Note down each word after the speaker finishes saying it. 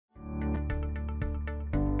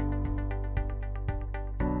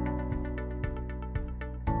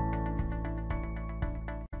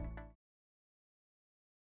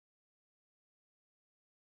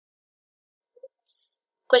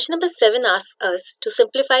Question number 7 asks us to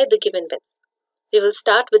simplify the given bits. We will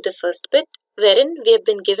start with the first bit, wherein we have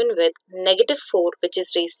been given with negative 4, which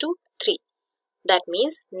is raised to 3. That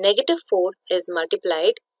means negative 4 is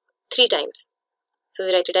multiplied 3 times. So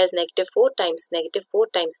we write it as negative 4 times negative 4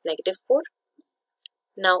 times negative 4.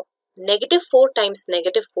 Now negative 4 times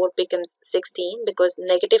negative 4 becomes 16 because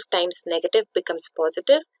negative times negative becomes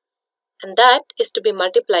positive, and that is to be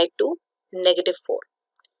multiplied to negative 4.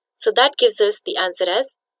 So that gives us the answer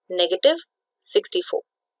as negative 64.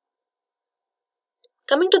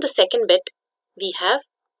 Coming to the second bit, we have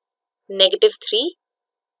negative 3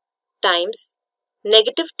 times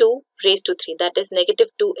negative 2 raised to 3. That is, negative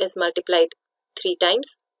 2 is multiplied 3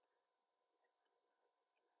 times.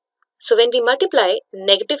 So when we multiply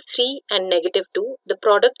negative 3 and negative 2, the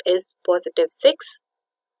product is positive 6.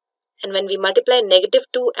 And when we multiply negative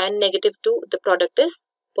 2 and negative 2, the product is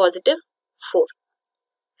positive 4.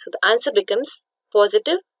 So the answer becomes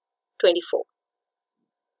positive 24.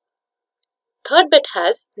 Third bit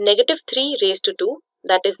has negative 3 raised to 2,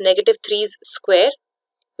 that is negative 3's square,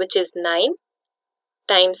 which is 9,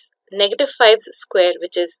 times negative 5's square,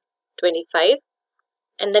 which is 25.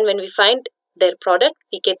 And then when we find their product,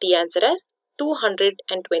 we get the answer as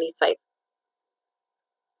 225.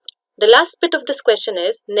 The last bit of this question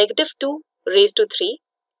is negative 2 raised to 3.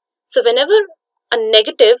 So whenever a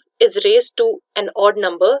negative is raised to an odd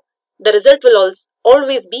number, the result will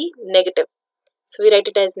always be negative. So we write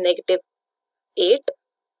it as negative 8.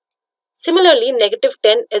 Similarly, negative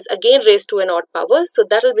 10 is again raised to an odd power, so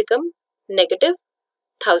that will become negative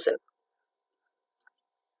 1000.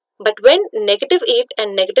 But when negative 8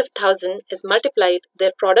 and negative 1000 is multiplied,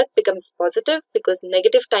 their product becomes positive because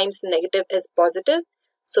negative times negative is positive.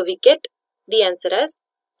 So we get the answer as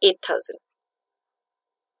 8000.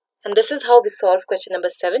 And this is how we solve question number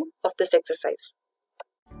 7 of this exercise.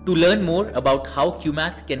 To learn more about how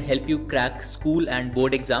QMath can help you crack school and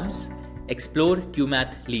board exams, explore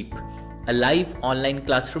QMath Leap, a live online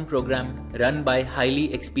classroom program run by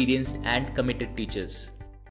highly experienced and committed teachers.